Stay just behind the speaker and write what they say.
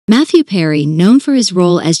Matthew Perry, known for his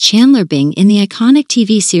role as Chandler Bing in the iconic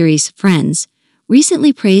TV series Friends,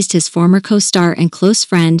 recently praised his former co-star and close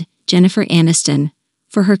friend, Jennifer Aniston,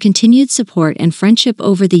 for her continued support and friendship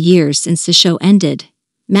over the years since the show ended.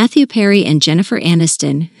 Matthew Perry and Jennifer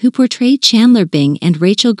Aniston, who portrayed Chandler Bing and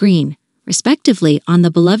Rachel Green, respectively, on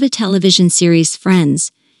the beloved television series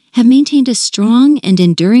Friends, have maintained a strong and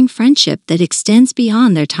enduring friendship that extends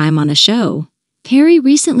beyond their time on the show. Perry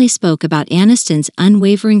recently spoke about Aniston's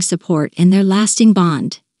unwavering support and their lasting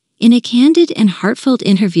bond. In a candid and heartfelt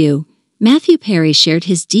interview, Matthew Perry shared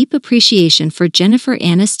his deep appreciation for Jennifer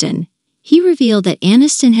Aniston. He revealed that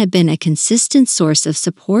Aniston had been a consistent source of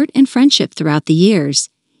support and friendship throughout the years,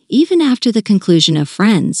 even after the conclusion of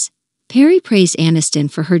Friends. Perry praised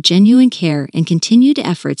Aniston for her genuine care and continued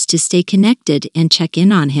efforts to stay connected and check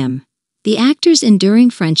in on him. The actors' enduring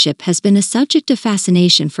friendship has been a subject of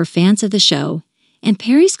fascination for fans of the show, and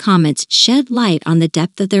Perry's comments shed light on the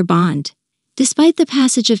depth of their bond. Despite the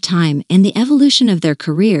passage of time and the evolution of their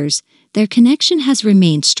careers, their connection has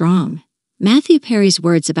remained strong. Matthew Perry's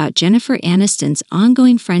words about Jennifer Aniston's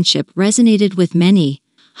ongoing friendship resonated with many,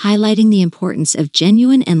 highlighting the importance of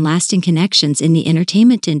genuine and lasting connections in the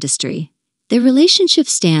entertainment industry. Their relationship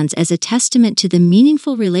stands as a testament to the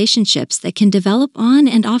meaningful relationships that can develop on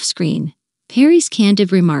and off screen. Perry's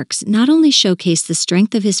candid remarks not only showcase the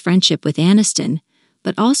strength of his friendship with Aniston,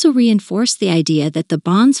 but also reinforce the idea that the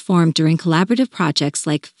bonds formed during collaborative projects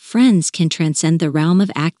like Friends can transcend the realm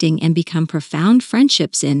of acting and become profound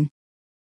friendships in